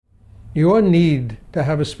Your need to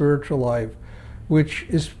have a spiritual life, which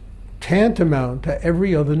is tantamount to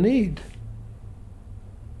every other need.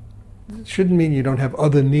 It shouldn't mean you don't have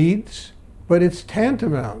other needs, but it's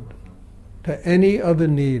tantamount to any other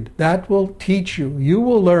need. That will teach you. You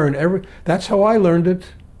will learn. That's how I learned it.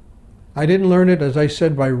 I didn't learn it, as I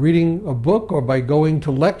said, by reading a book or by going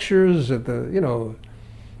to lectures at the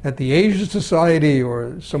Asian Society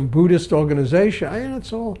or some Buddhist organization.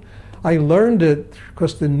 I learned it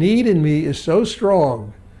because the need in me is so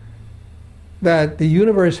strong that the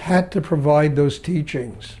universe had to provide those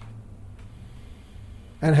teachings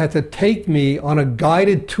and had to take me on a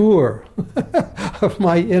guided tour of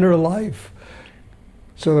my inner life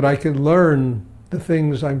so that I could learn the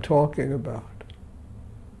things I'm talking about.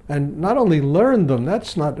 And not only learn them,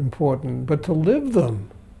 that's not important, but to live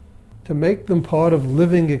them, to make them part of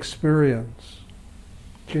living experience.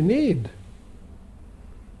 What you need.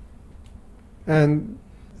 And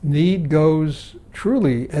need goes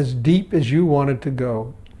truly as deep as you want it to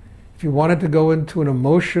go. If you want it to go into an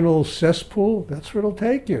emotional cesspool, that's where it'll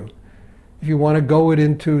take you. If you want to go it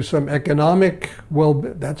into some economic, well,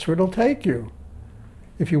 that's where it'll take you.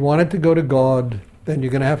 If you want it to go to God, then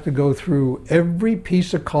you're going to have to go through every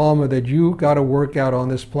piece of karma that you got to work out on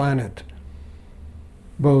this planet,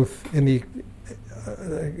 both in the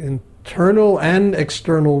internal and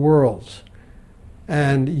external worlds.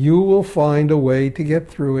 And you will find a way to get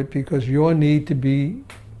through it because your need to be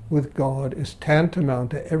with God is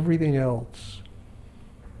tantamount to everything else.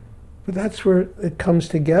 But that's where it comes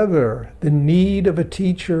together, the need of a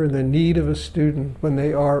teacher and the need of a student, when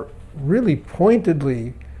they are really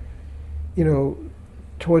pointedly,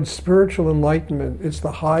 towards spiritual enlightenment. It's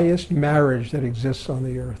the highest marriage that exists on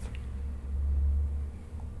the earth.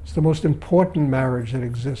 It's the most important marriage that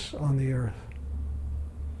exists on the earth.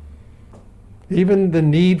 Even the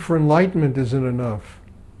need for enlightenment isn't enough.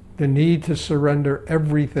 The need to surrender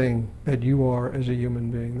everything that you are as a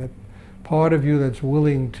human being, that part of you that's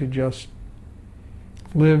willing to just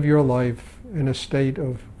live your life in a state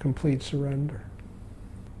of complete surrender.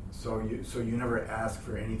 So you never ask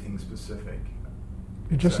for anything specific?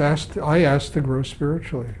 You just I ask to grow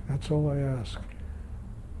spiritually. That's all I ask.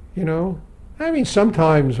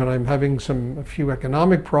 Sometimes when I'm having a few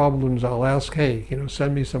economic problems, I'll ask, hey,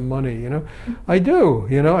 send me some money, I do,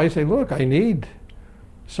 I say, look, I need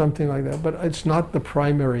something like that, but it's not the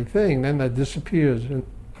primary thing. Then that disappears. And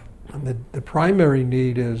the primary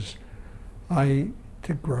need is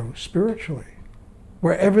to grow spiritually,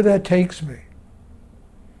 wherever that takes me.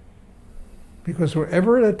 Because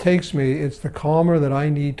wherever that takes me, it's the karma that I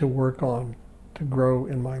need to work on to grow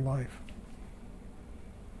in my life.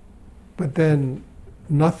 But then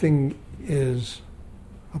nothing is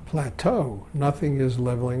a plateau. Nothing is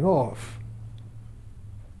leveling off.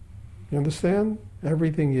 You understand?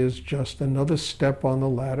 Everything is just another step on the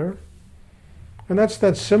ladder. And that's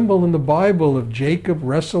that symbol in the Bible of Jacob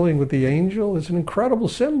wrestling with the angel. It's an incredible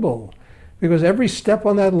symbol. Because every step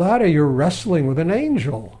on that ladder, you're wrestling with an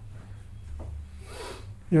angel.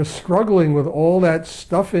 You're struggling with all that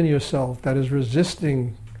stuff in yourself that is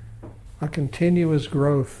resisting a continuous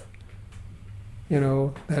growth.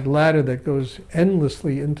 That ladder that goes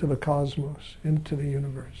endlessly into the cosmos, into the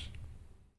universe.